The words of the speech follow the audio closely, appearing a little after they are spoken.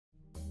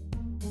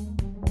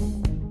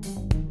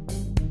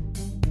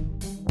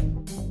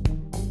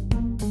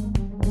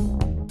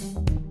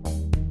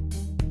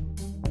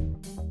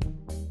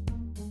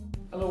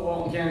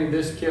Walton County,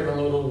 this is Kevin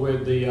Little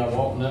with the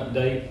Walton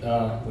update.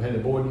 We had a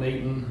board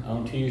meeting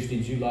on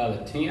Tuesday, July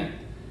the 10th.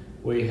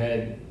 We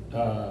had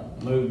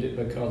moved it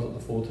because of the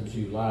 4th of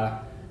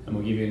July, and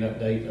we'll give you an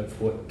update of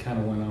what kind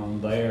of went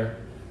on there.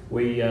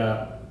 We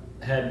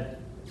had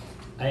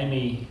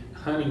Amy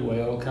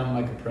Honeywell come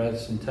make a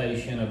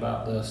presentation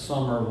about the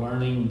Summer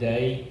Learning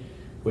Day,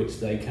 which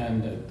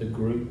the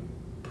group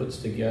puts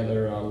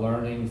together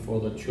learning for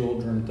the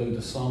children through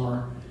the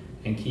summer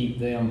and keep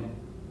them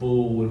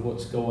full with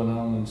what's going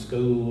on in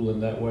school,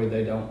 and that way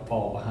they don't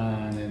fall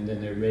behind and then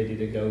they're ready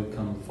to go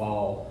come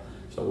fall.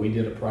 So we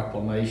did a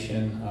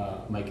proclamation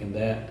making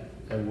that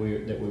we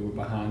were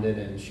behind it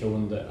and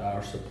showing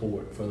our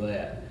support for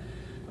that.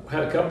 We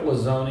had a couple of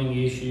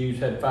zoning issues,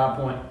 had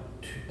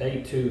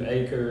 5.82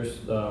 acres,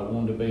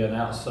 wanted to be an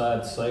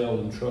outside sale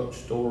and truck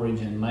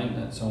storage and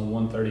maintenance on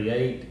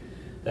 138.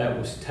 That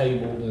was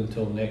tabled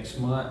until next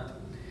month.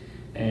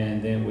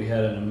 And then we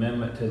had an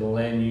amendment to the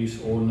land use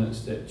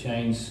ordinance that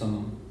changed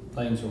some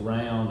things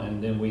around,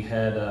 and then we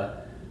had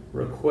a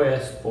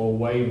request for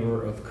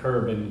waiver of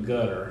curb and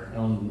gutter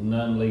on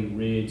Nunley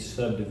Ridge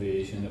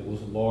subdivision. It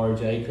was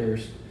large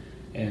acres,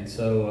 and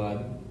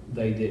so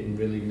they didn't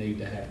really need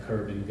to have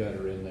curb and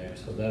gutter in there.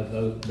 So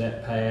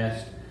that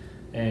passed.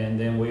 And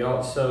then we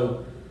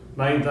also,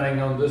 main thing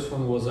on this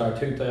one was our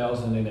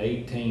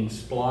 2018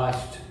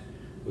 spliced.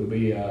 We'll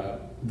be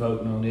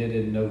voting on it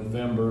in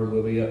November.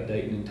 We'll be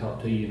updating and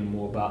talk to you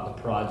more about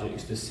the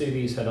projects. The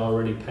cities had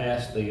already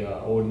passed the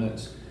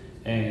ordinance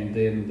and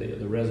then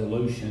the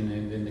resolution,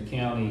 and then the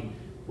county,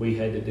 we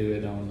had to do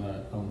it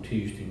on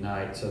Tuesday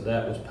night. So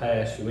that was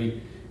passed.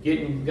 We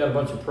got a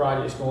bunch of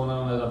projects going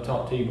on, as I've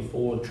talked to you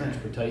before.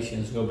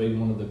 Transportation is going to be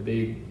one of the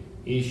big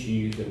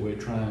issues that we're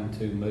trying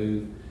to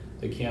move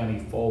the county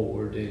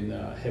forward in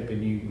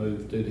helping you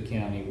move through the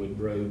county with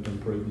road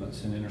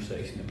improvements and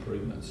intersection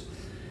improvements.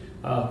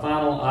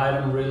 Final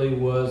item really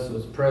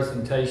was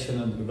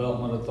presentation of the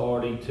Development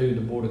Authority to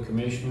the Board of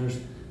Commissioners.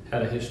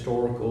 Had a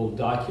historical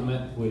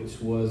document which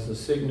was the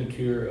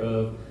signature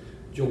of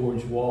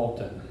George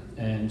Walton.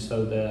 And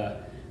so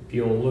if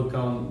you'll look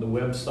on the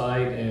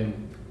website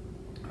and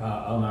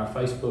on our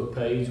Facebook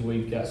page,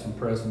 we've got some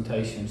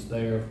presentations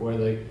there of where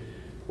the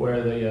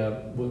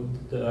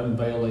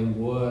unveiling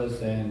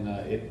was, and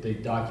the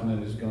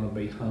document is going to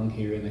be hung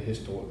here in the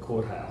historic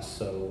courthouse.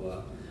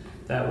 So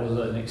that was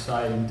an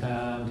exciting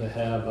time to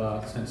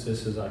have, since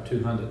this is our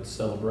 200th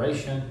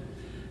celebration.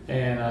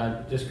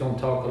 And just going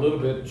to talk a little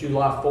bit.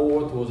 July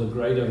 4th was a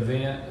great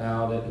event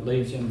out at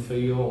Legion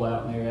Field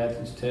out near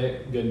Athens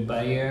Tech. Good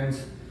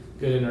bands,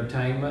 good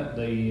entertainment.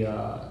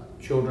 The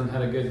children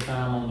had a good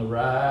time on the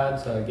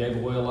rides. Gave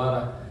away a lot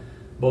of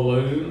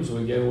balloons.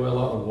 We gave away a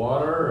lot of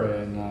water,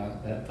 and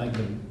I think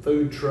the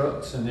food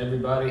trucks and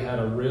everybody had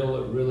a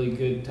really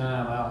good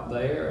time out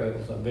there. It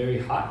was a very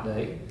hot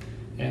day,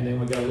 and then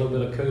we got a little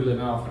bit of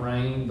cooling off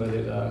rain, but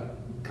it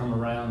come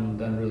around and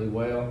done really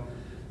well.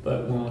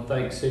 But we want to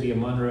thank City of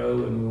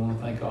Monroe, and we want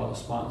to thank all the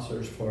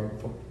sponsors for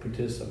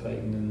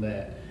participating in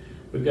that.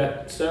 We've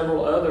got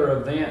several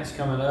other events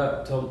coming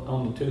up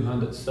on the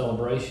 200th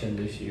celebration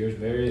this year. It's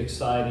very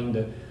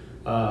exciting.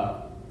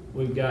 I'll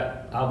be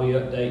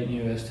updating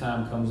you as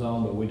time comes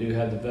on, but we do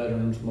have the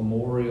Veterans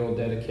Memorial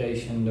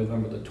dedication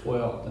November the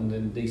 12th, and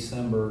then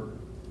December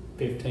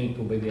 15th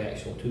will be the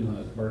actual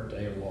 200th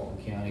birthday of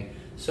Walton County.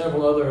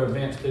 Several other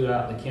events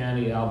throughout the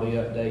county I'll be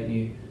updating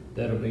you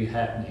that'll be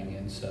happening,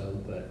 and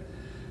so, but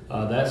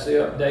that's the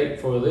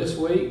update for this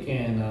week,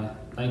 and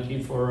thank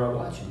you for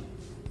watching.